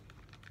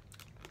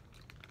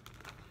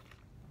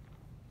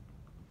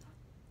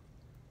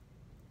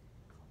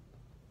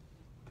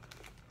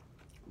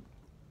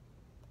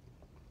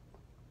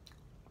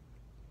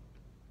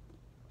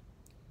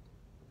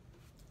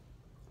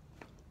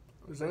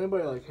 Does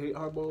anybody like hate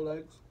hard-boiled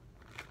eggs?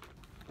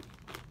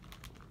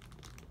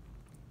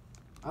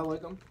 I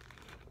like them,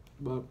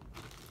 but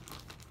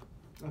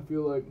I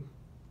feel like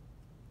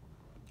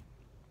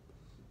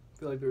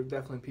there's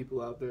definitely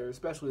people out there,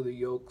 especially the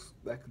yolks,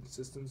 that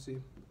consistency.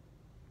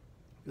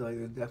 I feel like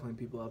there's definitely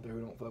people out there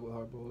who don't fuck with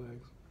hard-boiled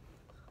eggs.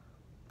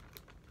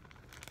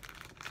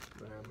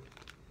 Man.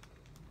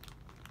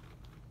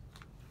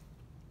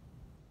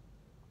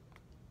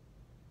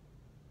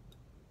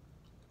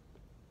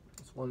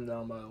 It's one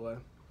down, by the way.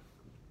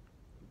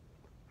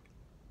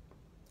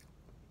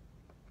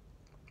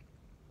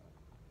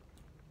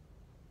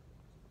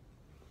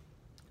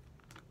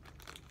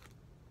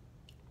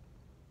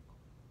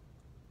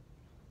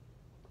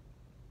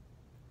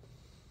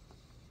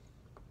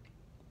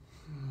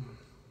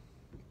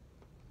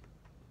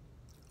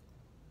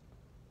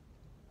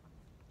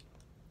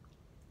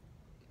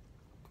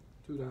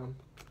 Two down.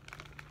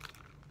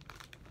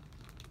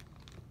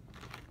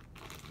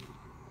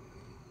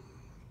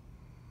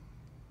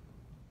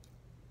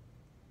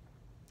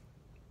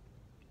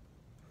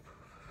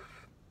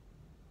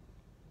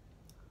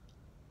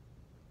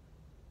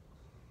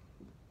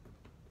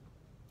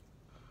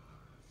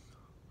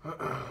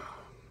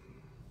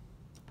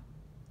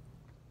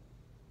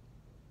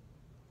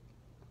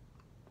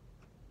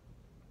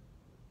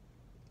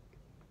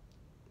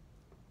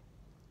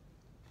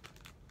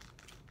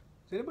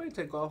 Does anybody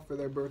take off for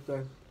their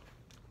birthday?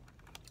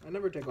 I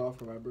never take off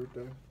for my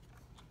birthday.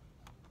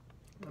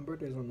 My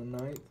birthday's on the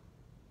 9th.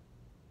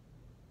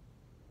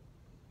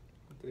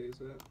 What day is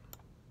that?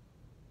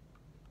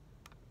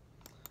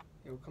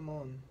 Yo, come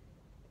on.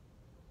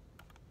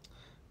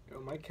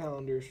 Yo, my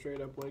calendar straight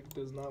up like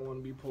does not want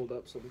to be pulled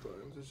up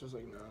sometimes. It's just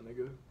like, nah,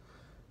 nigga.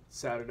 It's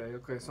Saturday.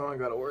 Okay, so I don't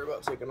gotta worry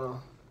about taking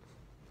off.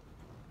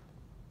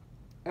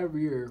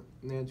 Every year,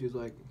 Nancy's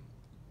like,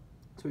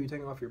 so you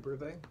taking off your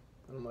birthday?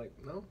 And I'm like,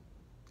 no.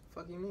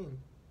 What the fuck you mean?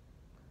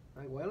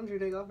 Like, why don't you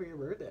take off for your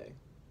birthday?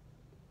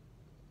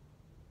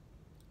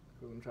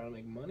 Because I'm trying to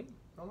make money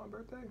on my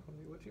birthday?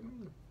 What you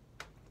mean?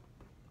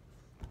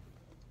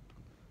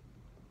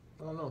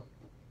 I don't know.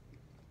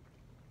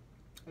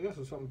 I guess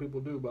it's something people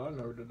do, but I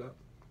never did that.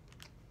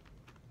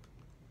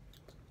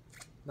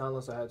 Not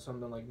unless I had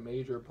something like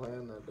major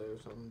planned that day or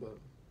something, but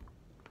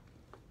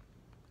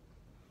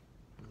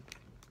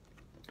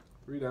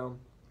 3 down.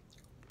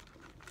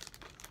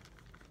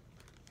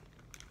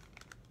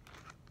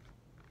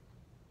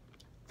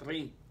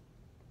 Three.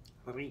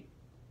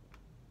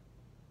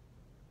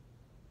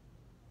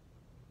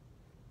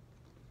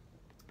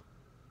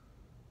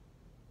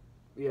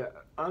 Yeah,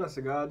 honest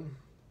to God,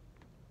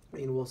 I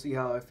mean, we'll see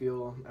how I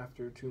feel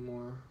after 2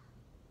 more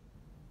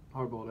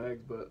hard-boiled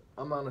eggs, but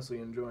I'm honestly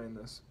enjoying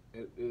this.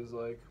 It is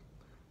like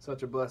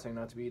such a blessing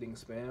not to be eating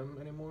Spam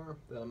anymore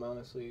that I'm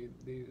honestly,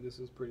 this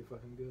is pretty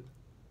fucking good.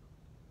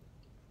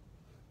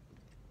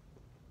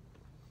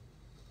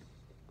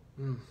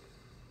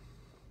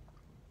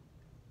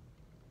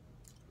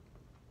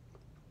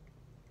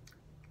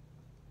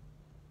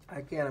 I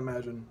can't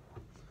imagine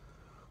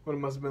what it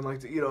must have been like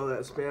to eat all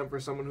that Spam for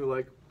someone who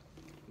like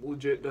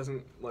legit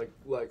doesn't like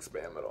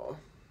Spam at all.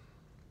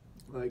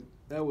 Like,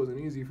 that wasn't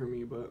easy for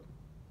me, but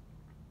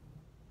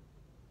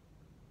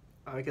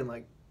I can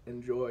like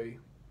enjoy,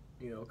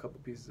 you know, a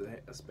couple pieces of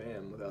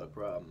Spam without a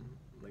problem.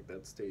 Like,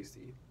 that's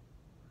tasty.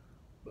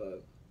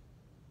 But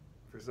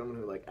for someone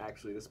who like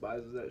actually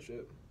despises that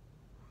shit,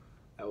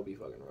 that would be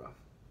fucking rough.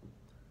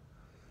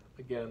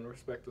 Again,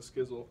 respect to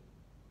Skizzle.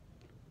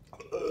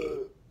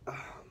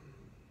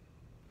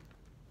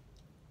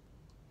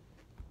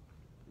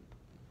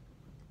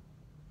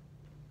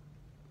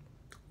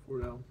 4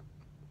 down.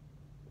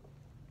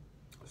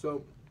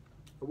 So,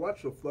 I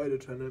watched The Flight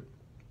Attendant.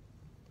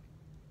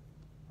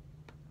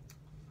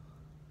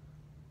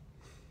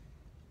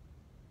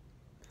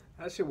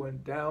 That shit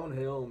went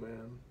downhill,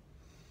 man.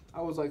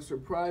 I was like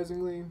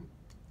surprisingly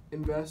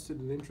invested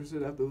and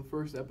interested after the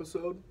first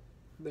episode.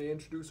 They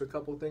introduce a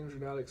couple things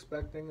you're not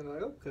expecting, and I'm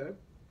like, okay,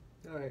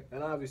 alright.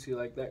 And obviously,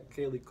 like, that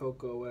Kaylee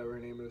Coco, whatever her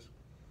name is,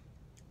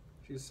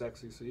 she's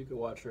sexy, so you could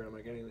watch her and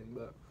like anything,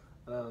 but,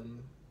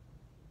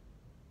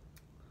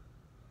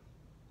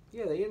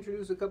 yeah, they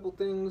introduce a couple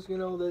things, you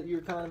know, that you're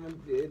kind of,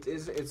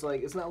 it's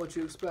like, it's not what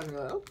you expect.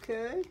 You're like,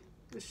 okay,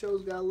 this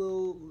show's got a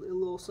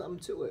little something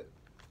to it.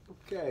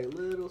 Okay,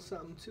 little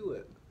something to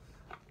it.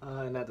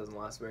 And that doesn't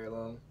last very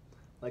long.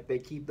 Like, they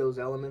keep those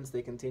elements,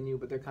 they continue,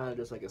 but they're kind of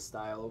just like a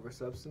style over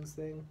substance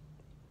thing.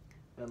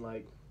 And,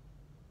 like,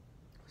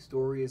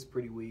 story is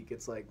pretty weak.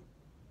 It's like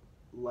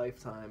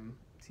Lifetime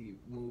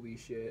movie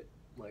shit,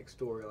 like,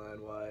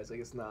 storyline wise. Like,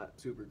 it's not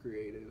super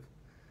creative.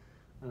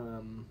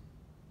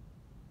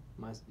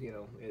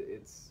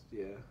 It's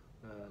yeah.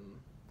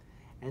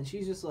 And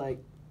she's just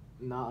like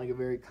not like a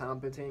very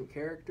competent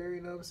character,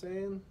 you know what I'm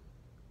saying?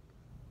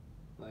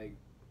 Like,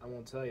 I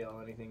won't tell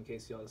y'all anything in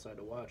case y'all decide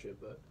to watch it,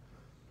 but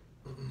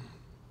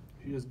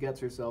she just gets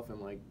herself in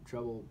like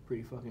trouble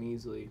pretty fucking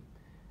easily,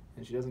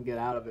 and she doesn't get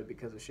out of it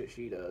because of shit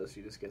she does.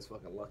 She just gets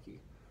fucking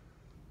lucky.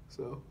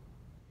 So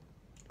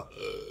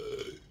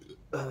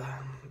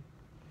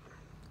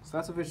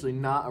that's officially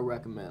not a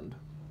recommend.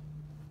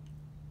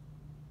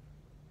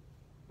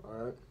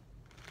 Alright.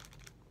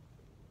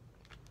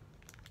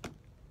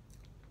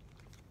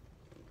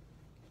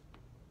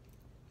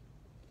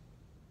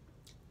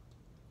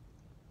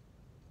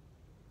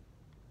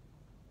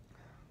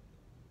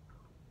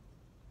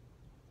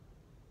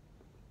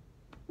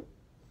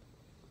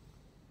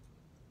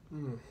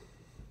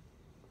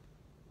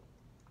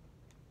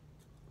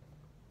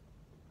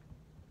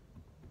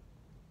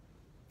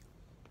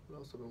 What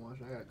else have I been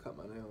watching? I gotta cut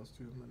my nails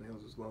too. My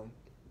nails is long.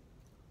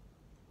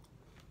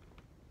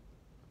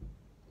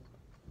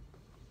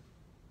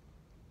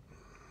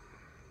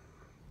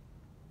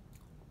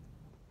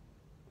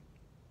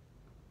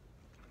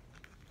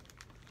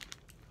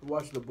 I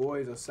watched The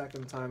Boys a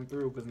second time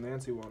through because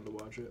Nancy wanted to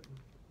watch it.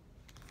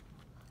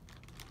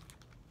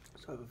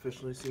 So I've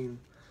officially seen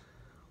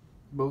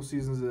both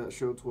seasons of that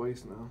show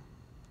twice now.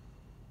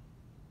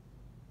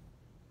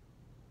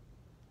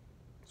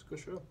 It's a good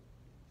show.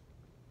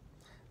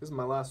 This is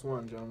my last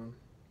one, gentlemen.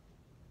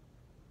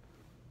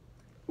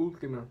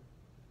 Último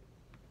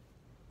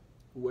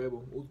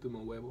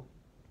huevo.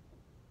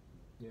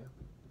 Yeah,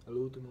 el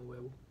último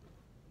huevo.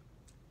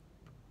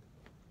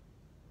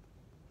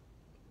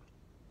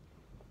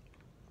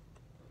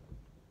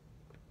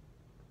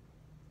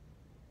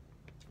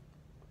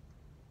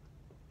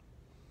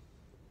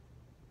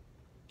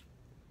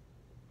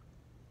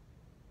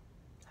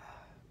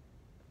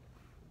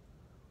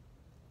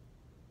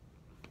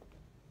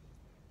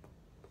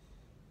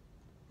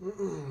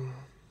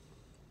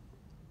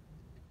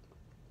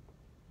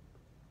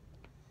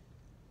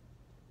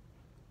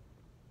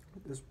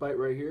 This bite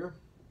right here,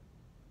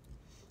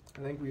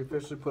 I think we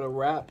officially put a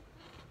wrap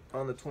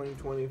on the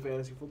 2020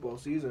 fantasy football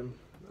season.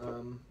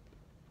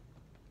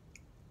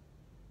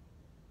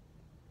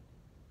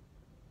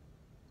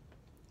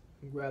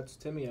 Congrats,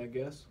 Timmy, I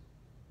guess.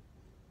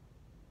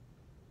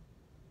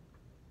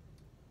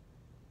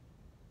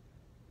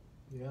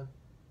 Yeah.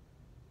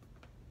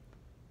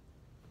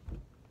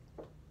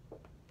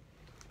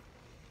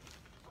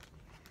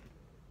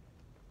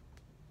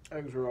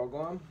 Eggs are all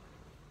gone.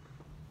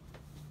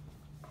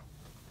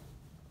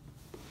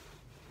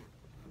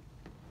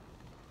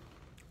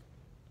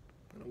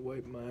 I'm gonna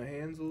wipe my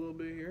hands a little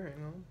bit here,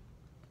 hang on.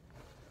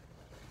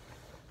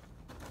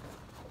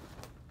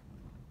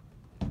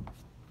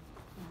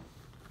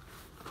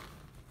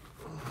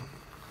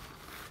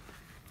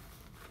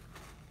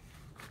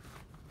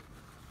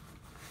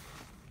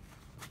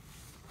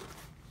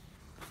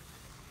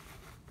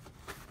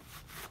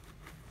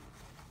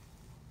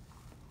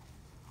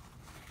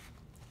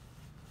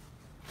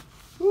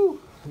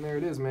 Whew, and there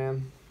it is,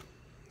 man.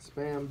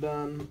 Spam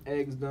done,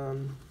 eggs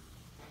done.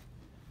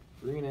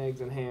 Green eggs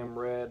and ham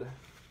red.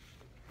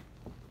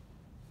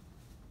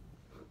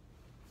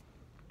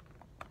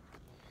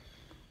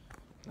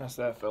 That's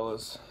that,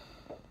 fellas.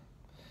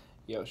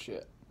 Yo,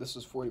 shit. This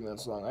is 40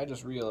 minutes long. I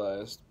just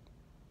realized,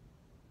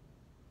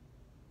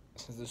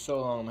 since it's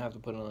so long, I'm gonna have to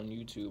put it on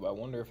YouTube. I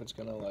wonder if it's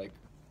gonna, like,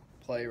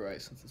 play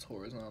right since it's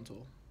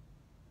horizontal.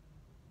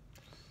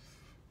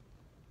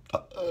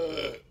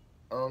 I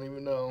don't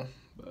even know,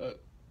 but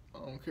I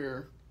don't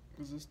care,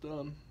 because it's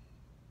done.